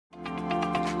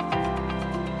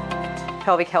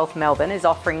Pelvic Health Melbourne is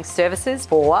offering services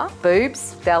for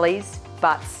boobs, bellies,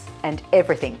 butts, and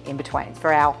everything in between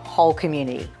for our whole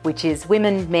community, which is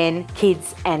women, men,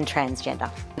 kids and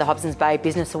transgender. The Hobsons Bay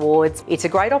Business Awards, it's a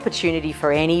great opportunity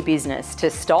for any business to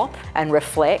stop and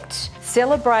reflect,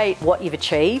 celebrate what you've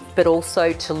achieved, but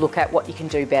also to look at what you can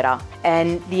do better.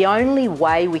 And the only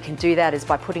way we can do that is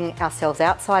by putting ourselves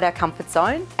outside our comfort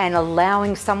zone and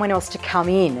allowing someone else to come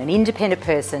in, an independent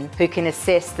person who can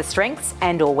assess the strengths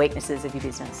and or weaknesses of your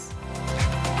business.